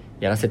せ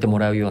ても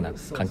らうような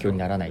環境に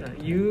ならないと、ね、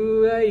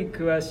UI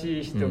詳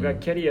しい人が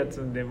キャリア積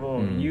んで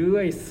も、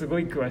UI すご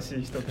い詳し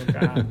い人と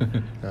か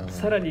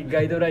さらに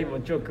ガイドラインも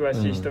超詳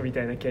しい人み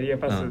たいなキャリア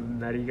パスに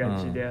なりが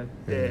ちであっ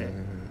て、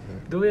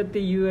どうやって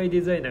UI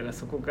デザイナーが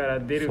そこから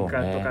出る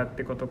かとかっ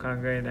てことを考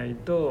えない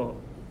と、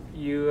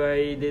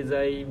UI デ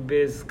ザイン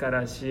ベースか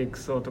ら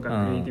CXO と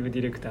かクリエイティブデ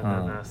ィレクターな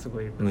のはすご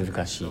い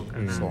難しい、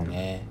そう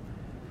ね。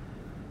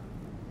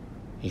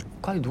一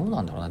回どう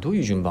なんだろうな、どうい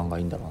う順番が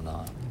いいんだろう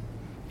な。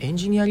エン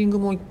ジニアリング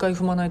も一回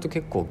踏まないと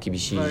結構厳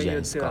しいじゃない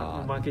です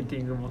か。マーケテ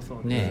ィングもそう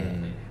です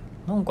ね。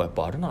なんかやっ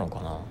ぱあれなの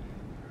かな、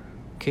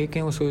経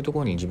験をそういうとこ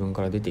ろに自分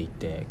から出ていっ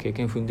て経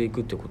験踏んでい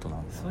くってことな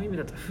んだ。そういう意味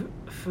だと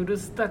フル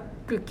スタッ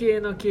ク系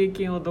の経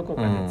験をどこ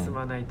かで積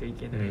まないとい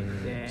けない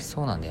ので、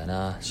そうなんだよ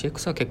な。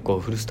 CX は結構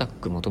フルスタッ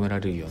ク求め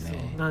られるよ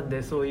ね。なん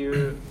でそう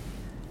いう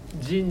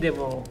ジンで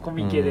もコ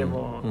ミケで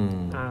も、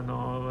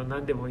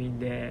何でもいいん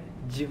で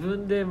自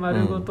分で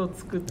丸ごと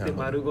作って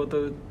丸ごと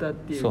売ったっ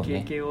ていう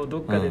経験をど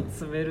っかで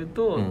詰める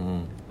と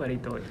割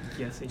と行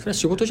きやすい。それは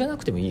仕事じゃな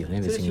くてもいいよね。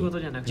別に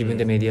自分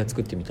でメディア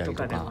作ってみたりと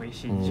かでもいい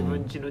し、自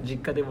分家の実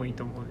家でもいい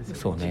と思うんですよ。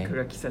そうね、実家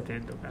が喫茶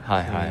店と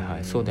か。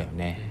そうだよ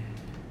ね。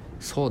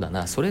そうだ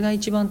な、それが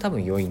一番多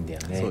分良いんだよ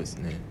ね。そうです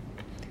ね。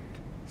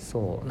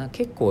そう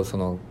結構そ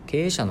の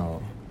経営者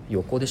の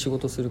横で仕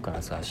事するか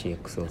らさ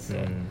CXO っ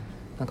て、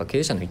なんか経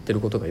営者の言ってる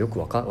ことがよく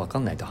分か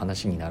んないと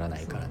話にならな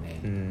いからね、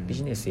ビ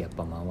ジネスやっ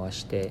ぱ回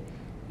して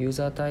ユー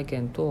ザー体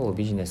験と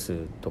ビジネス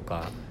と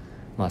か、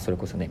それ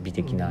こそね美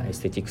的なエス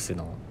テティクス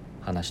の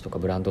話とか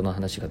ブランドの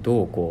話が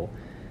どうこ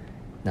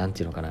うなん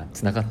ていうのかな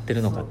つながって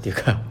るのかっていう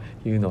か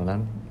いうのをな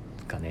ん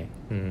かね、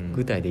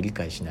具体で理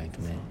解しない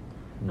とね。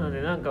なの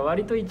でなんか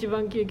割と一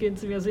番経験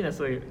積みやすいのは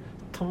そういう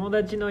友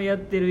達のやっ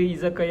てる居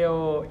酒屋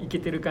をイケ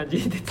てる感じ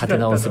で立て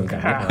直すみた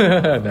い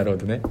ななるほ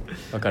どね、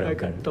分かる分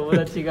かる。友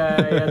達が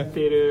やっ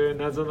てる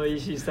謎の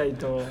EC サイ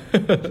トをちょ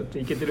っと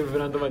イケてるブ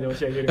ランドまで押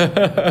し上げる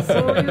そ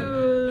う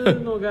い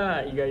うの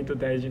が意外と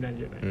大事なん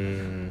じゃない。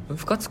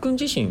深津君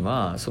自身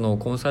はその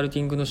コンサルテ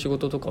ィングの仕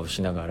事とかを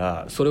しなが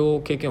らそれを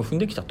経験を踏ん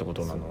できたってこ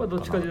となのかな。ど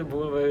っちかというと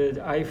僕の場合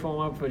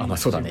iPhone アプリ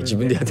そうだね、自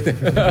分でやってる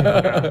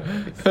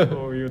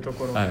そういうと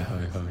ころ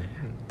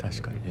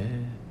確かに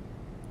ね。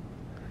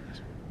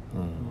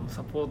もう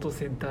サポート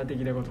センター的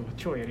なことも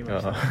超やりま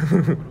したね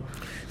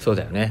そう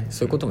だよね、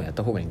そういうこともやっ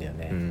た方がいいんだよ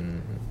ね、う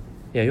ん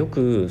いやよ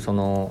くそ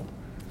の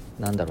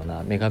なんだろう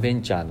な、メガベ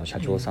ンチャーの社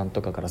長さん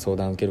とかから相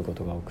談を受けるこ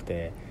とが多く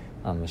て、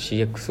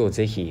CX を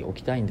ぜひ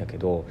置きたいんだけ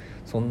ど、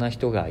そんな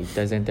人が一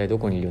体全体ど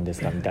こにいるんで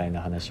すかみたい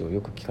な話を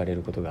よく聞かれ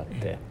ることがあっ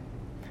て、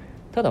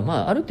ただ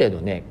まあある程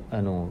度ね、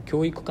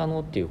教育可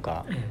能っていう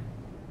か、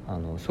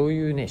そう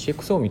いうね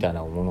CXO みたい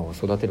なものを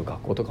育てる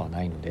学校とかは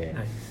ないので、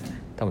はい、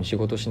多分仕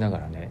事しなが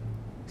らね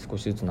少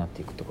しずつなっ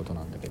ていくってこと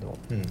なんだけど、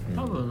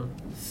多分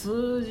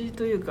数字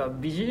というか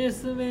ビジネ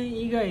ス面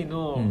以外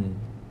の、うん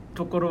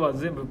ところは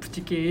全部プ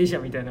チ経営者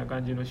みたいな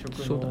感じの職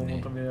能を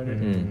求められる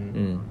と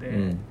思うの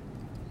で、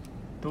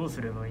どう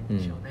すればいいんで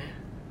しょうね、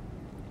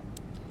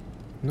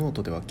ノー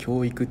トでは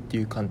教育って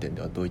いう観点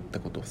ではどういっ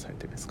たことをされ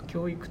てるんですか？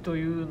教育と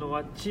いうの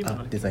はチー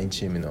ムのデザイン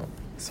チームの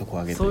底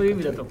上げそういう意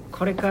味だと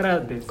これから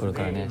ですね、これ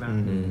からね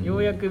今よ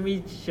うやく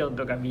ミッション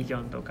とかビジ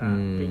ョンとか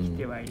でき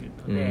てはいる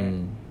ので、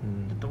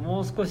ちょっと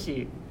もう少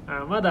し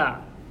ま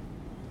だ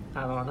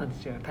なん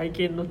ていうか体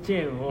験のチ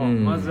ェーンを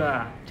まず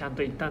はちゃん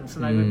と一旦つ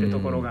なぐってと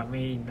ころがメ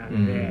インな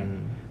ので、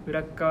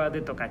裏側で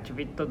とかちょ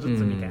びっとず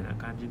つみたいな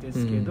感じで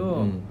すけ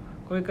ど、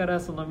これから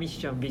そのミッ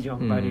ションビジョ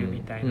ンバリュー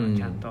みたいのを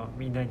ちゃんと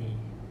みんなに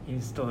イ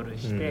ンストール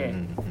して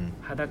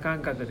肌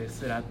感覚で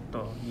スラッ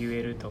と言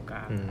えると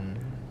か、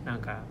なん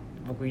か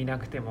僕いな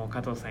くても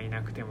加藤さんい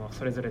なくても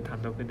それぞれ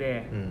単独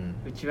で、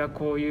うちは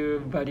こうい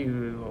うバリ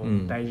ュ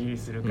ーを大事に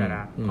するか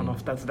ら、この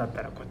2つだっ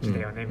たらこっち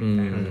だよねみ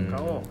たいなのと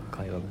かを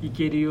い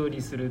けるよう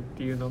にするっ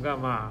ていうのが、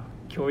まあ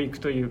教育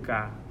という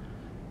か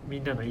み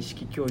んなの意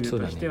識共有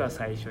としては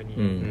最初に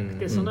やっ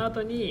て、その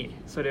後に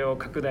それを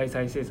拡大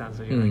再生産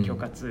するような許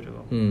可ツール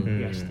を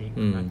増やしてい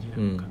く感じな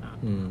のかなと。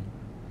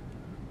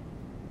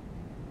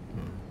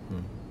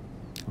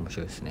面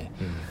白いですね、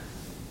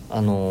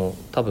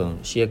多分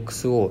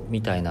CXO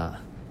みたい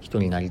な人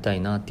になりた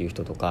いなっていう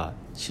人とか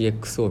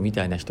CXO み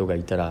たいな人が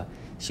いたら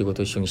仕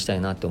事一緒にした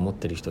いなって思っ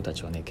てる人た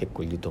ちはね結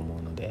構いると思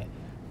うので、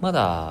ま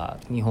だ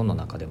日本の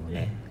中でも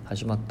ね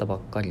始まったばっ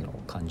かりの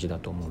感じだ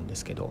と思うんで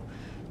すけど、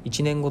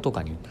1年後と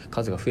かに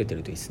数が増えて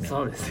るといいですね。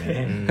そうです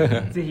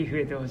ねぜひ増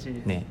えてほしい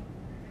ですね。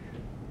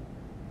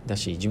だ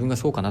し自分が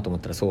そうかなと思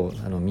ったらそ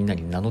うみんな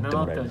に名乗って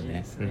もらえるよ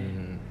ね。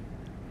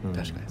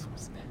確かにそうで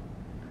すね。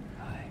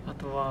あ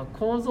とは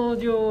構造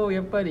上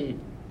やっぱり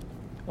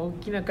大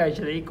きな会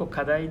社で1個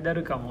課題にな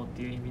るかもっ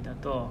ていう意味だ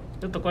と、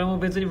ちょっとこれも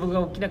別に僕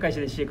が大きな会社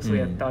で CX を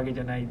やったわけ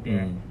じゃないん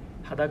で、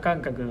肌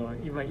感覚の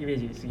今イメ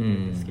ージすぎる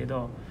んですけ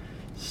ど、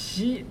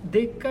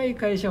でっかい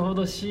会社ほ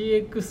ど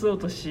CXO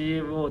と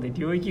CMO で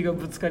領域が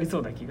ぶつかりそ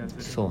うな気が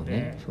するの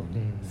で、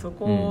そ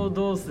こを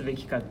どうすべ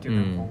きかっていう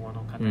のが今後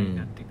の課題に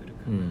なってくる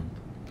かなと。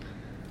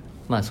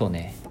まあそう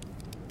ね、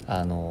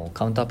カウ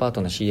ンターパー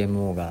トの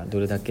CMO がど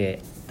れだ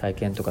け体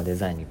験とかデ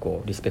ザインに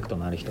こうリスペクト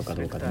のある人か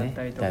どうかでね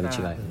だいぶ違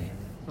うよね。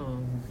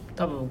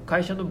多分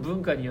会社の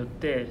文化によっ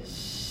て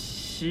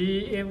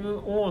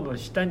CMO の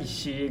下に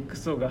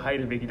CXO が入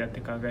るべきだっ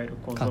て考える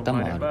構造も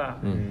あれば、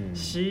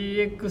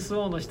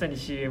CXO の下に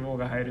CMO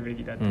が入るべ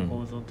きだって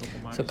構造とか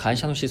もあるし、それ会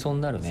社の思想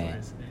になるね。そう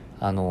ですね。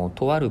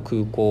とある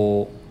空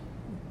港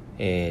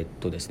で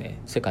すね、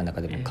世界の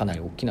中でもかなり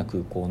大きな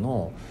空港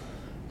の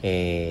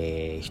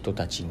人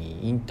たち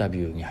にインタビ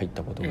ューに入っ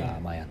たことが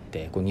前あっ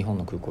て、これ日本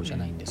の空港じゃ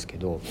ないんですけ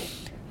ど、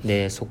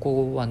でそ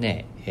こは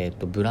ね、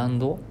ブラン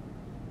ド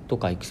と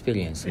かエクスペ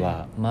リエンス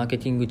はマーケ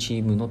ティングチ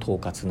ームの統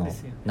括の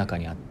中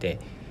にあって、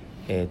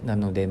な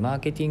のでマー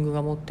ケティング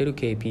が持ってる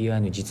KPI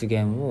の実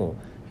現を、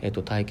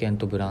体験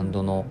とブラン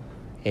ドの、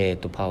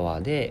パワ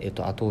ーで、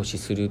後押し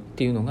するっ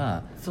ていうの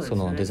が そ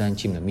のデザイン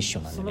チームのミッショ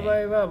ンなんでね。その場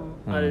合は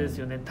あれです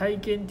よね、体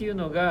験っていう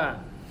の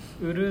が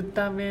売る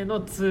ため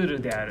のツー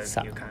ルであるって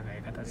いう考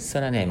え方です。そ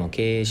れはねもう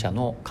経営者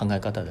の考え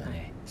方だ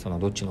ね。その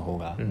どっちの方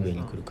が上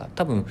に来るか、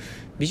多分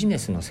ビジネ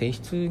スの性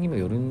質にも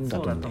よるんだ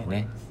と思うんだよ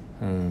ね。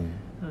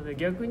なので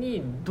逆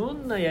にど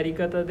んなやり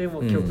方で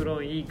も極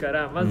論いいか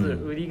ら、まず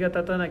売りが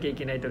立たなきゃい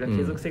けないとか、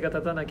継続性が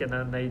立たなきゃな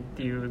らないっ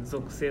ていう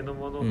属性の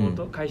ものほ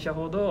ど、会社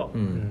ほど、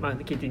マ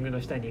ーケティング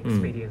の下にエク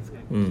スペリエンスが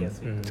来や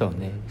すい、そう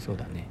ね、そう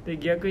だね。で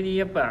逆に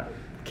やっぱ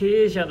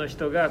経営者の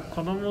人が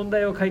この問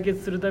題を解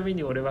決するため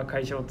に俺は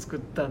会社を作っ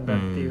たんだっ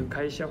ていう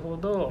会社ほ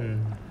ど、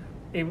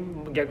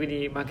逆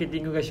にマーケテ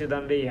ィングが手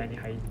段レイヤーに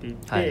入っていっ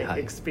て、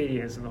エクスペリ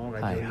エンスの方が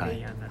上位レ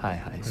イヤーにな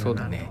っていく。そう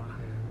だね。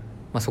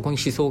そこに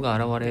思想が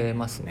現れ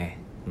ますね。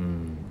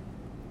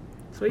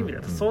そういう意味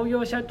だと創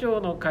業社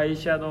長の会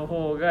社の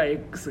方が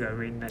X が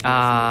上になり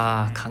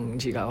ますね。感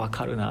じが分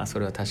かるな。そ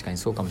れは確かに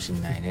そうかもしれ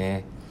ない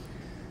ね。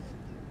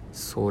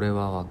それ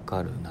は分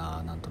かる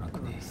な、なんとな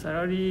くね。サ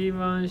ラリー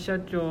マン社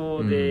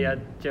長でやっ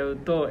ちゃう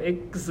と、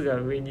X が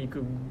上に行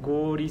く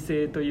合理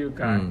性という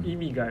か、意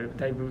味が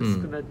だいぶ薄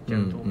くなっちゃ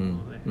うと思う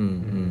の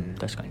で、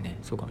確かにね、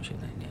そうかもしれ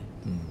ないね。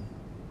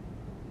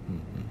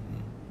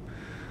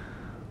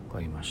分か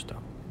りました。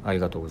あり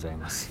がとうござい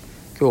ます。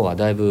今日は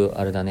だいぶ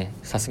あれだね、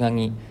さすが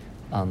に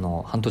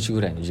半年ぐ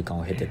らいの時間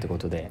を経てってこ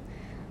とで、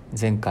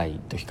前回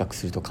と比較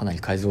するとかなり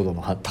解像度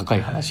の高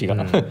い話が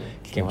聞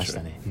けまし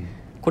たね。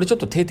これちょっ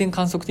と定点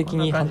観測的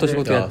に半年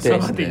ごとやっていこ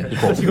う。半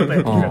年ごとや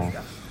っていきます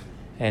か。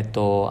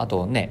あ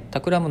とねタ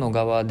クラムの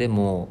側で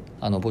も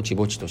ぼち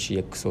ぼちと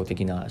CXO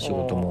的な仕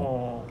事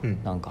も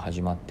なんか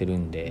始まってる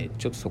んで、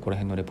ちょっとそこら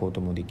辺のレポー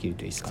トもできる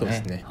といいですかね。そ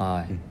うですね、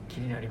はい、気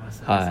になります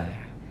ね。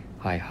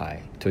はいは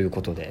い、という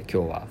ことで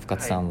今日は深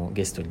津さんを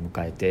ゲストに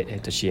迎えて、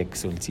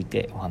CXO につい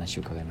てお話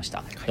を伺いまし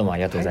た。どうもあ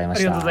りがとうございま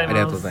した。はい、あり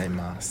がとうござい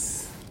ま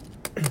す。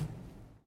ありがとうございます。